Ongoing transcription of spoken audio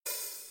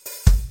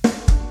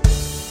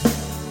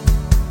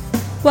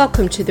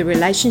Welcome to the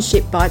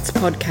Relationship Bites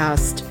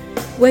podcast,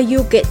 where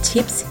you'll get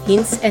tips,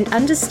 hints, and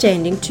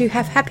understanding to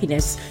have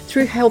happiness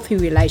through healthy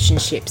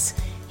relationships.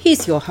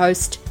 Here's your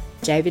host,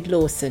 David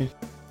Lawson.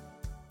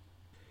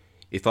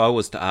 If I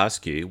was to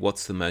ask you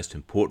what's the most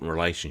important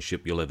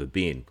relationship you'll ever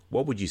be in,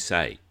 what would you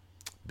say?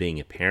 Being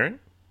a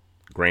parent,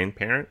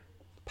 grandparent,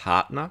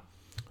 partner,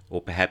 or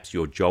perhaps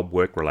your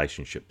job-work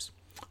relationships?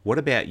 What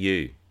about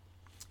you?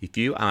 If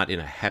you aren't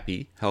in a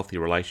happy, healthy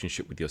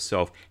relationship with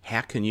yourself,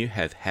 how can you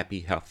have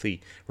happy,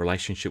 healthy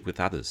relationship with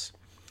others?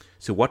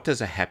 So what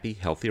does a happy,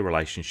 healthy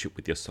relationship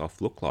with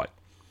yourself look like?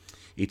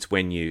 It's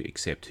when you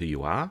accept who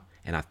you are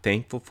and are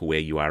thankful for where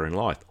you are in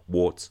life,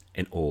 warts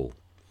and all.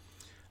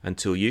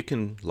 Until you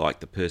can like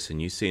the person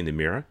you see in the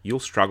mirror,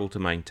 you'll struggle to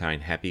maintain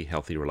happy,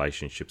 healthy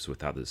relationships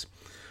with others.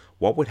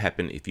 What would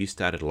happen if you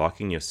started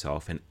liking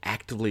yourself and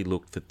actively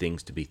looked for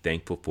things to be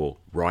thankful for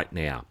right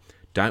now?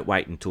 Don't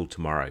wait until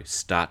tomorrow.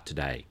 Start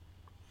today.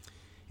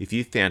 If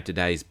you found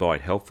today's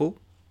bite helpful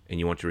and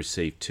you want to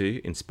receive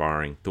 2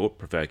 inspiring,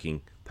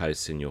 thought-provoking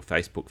posts in your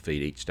Facebook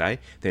feed each day,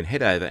 then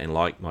head over and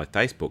like my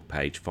Facebook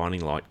page,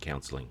 Finding Light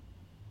Counselling.